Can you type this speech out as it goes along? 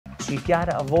So you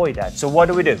gotta avoid that. So what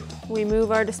do? We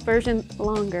move our dispersion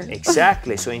longer.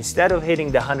 Exactly. So instead of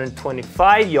hitting the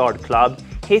 125-yard club,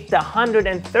 hit the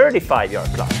 135-yard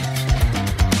club.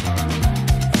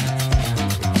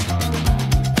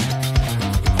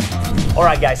 All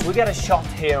right, guys, we got a shot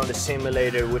here on the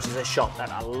simulator, which is a shot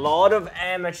that a lot of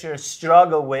amateurs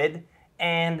struggle with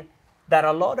and that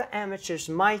a lot of amateurs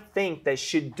might think they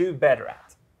should do better at.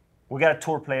 We got a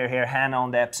tour player here, Hannah,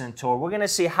 on the Epson Tour. We're gonna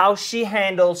see how she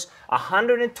handles a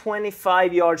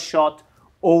 125-yard shot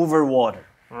over water,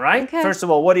 all right? Okay. First of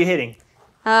all, what are you hitting?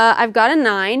 I've got a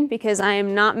 9 because I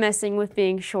am not messing with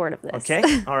being short of this.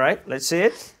 Okay, all right, let's see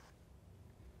it.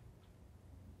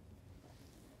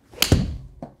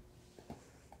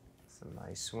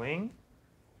 Nice swing.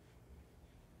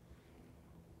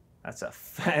 That's a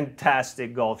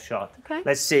fantastic golf shot. Okay.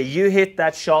 Let's see, you hit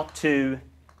that shot to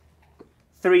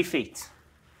 3 feet.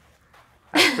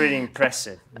 That's pretty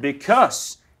impressive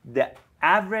because the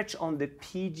average on the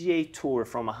PGA Tour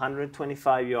from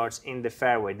 125 yards in the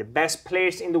fairway, the best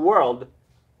players in the world,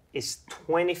 is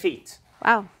 20 feet.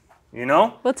 Wow. You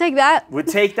know? We'll take that. We'll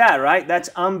take that, right? That's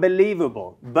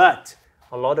unbelievable. But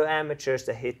a lot of amateurs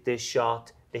that hit this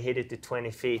shot, they hit it to 20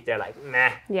 feet. They're like,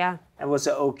 nah. Yeah. It was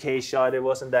an okay shot. It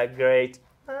wasn't that great.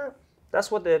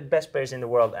 That's what the best players in the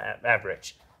world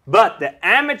average. But the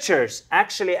amateurs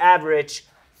actually average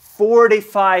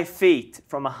 45 feet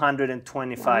from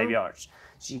 125 yards.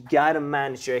 So you got to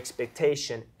manage your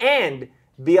expectation and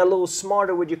be a little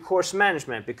smarter with your course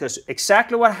management because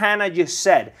exactly what Hannah just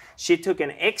said. She took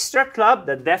an extra club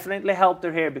that definitely helped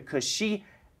her here because she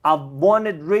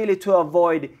wanted really to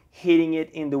avoid hitting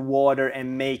it in the water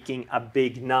and making a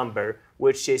big number,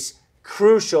 which is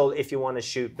crucial if you want to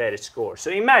shoot better scores.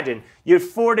 So imagine you're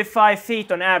 45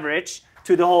 feet on average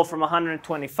to the hole from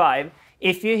 125.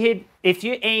 If you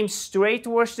aim straight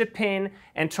towards the pin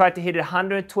and try to hit it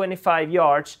 125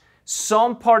 yards,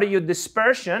 some part of your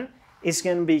dispersion is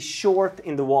going to be short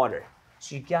in the water.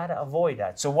 So you got to avoid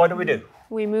that. So what do?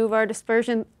 We move our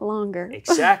dispersion longer.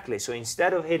 Exactly. So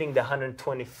instead of hitting the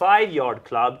 125-yard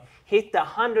club, hit the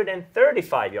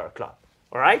 135-yard club.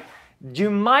 All right?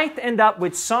 You might end up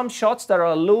with some shots that are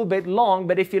a little bit long,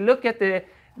 but if you look at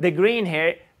the green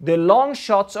here, the long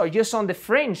shots are just on the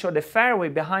fringe or the fairway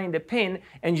behind the pin,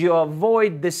 and you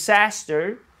avoid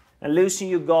disaster and losing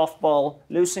your golf ball,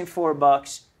 losing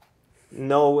 $4,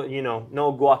 no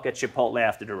guac at Chipotle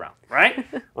after the round, right?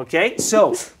 Okay,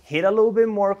 so hit a little bit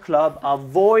more club,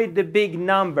 avoid the big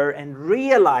number, and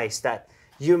realize that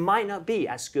you might not be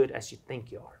as good as you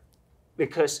think you are.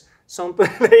 Because some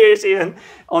players even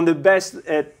on the best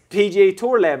PGA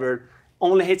Tour level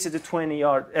only hits it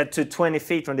to 20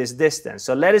 feet from this distance.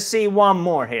 So let us see one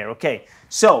more here, okay?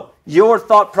 So your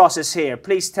thought process here,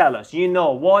 please tell us. You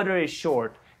know water is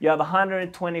short. You have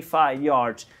 125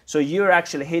 yards, so you're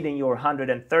actually hitting your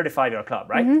 135-yard club,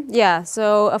 right? Mm-hmm. Yeah,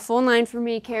 so a full 9 for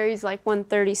me carries like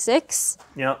 136.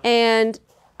 Yeah. And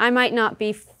I might not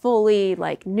be fully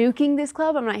like nuking this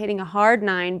club. I'm not hitting a hard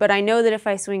 9, but I know that if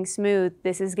I swing smooth,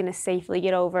 this is going to safely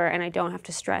get over and I don't have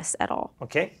to stress at all.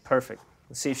 Okay, perfect.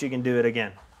 Let's see if you can do it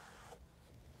again.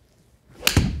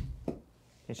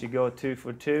 Can she go 2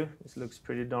 for 2? This looks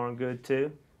pretty darn good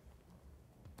too.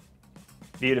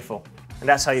 Beautiful. And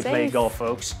that's how you play golf,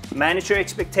 folks. Manage your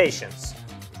expectations.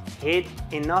 Hit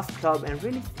enough club and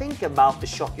really think about the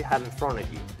shot you have in front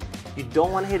of you. You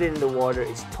don't want to hit it in the water.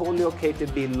 It's totally okay to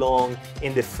be long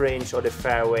in the fringe or the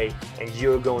fairway, and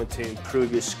you're going to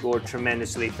improve your score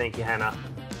tremendously. Thank you, Hannah.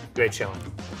 Great showing.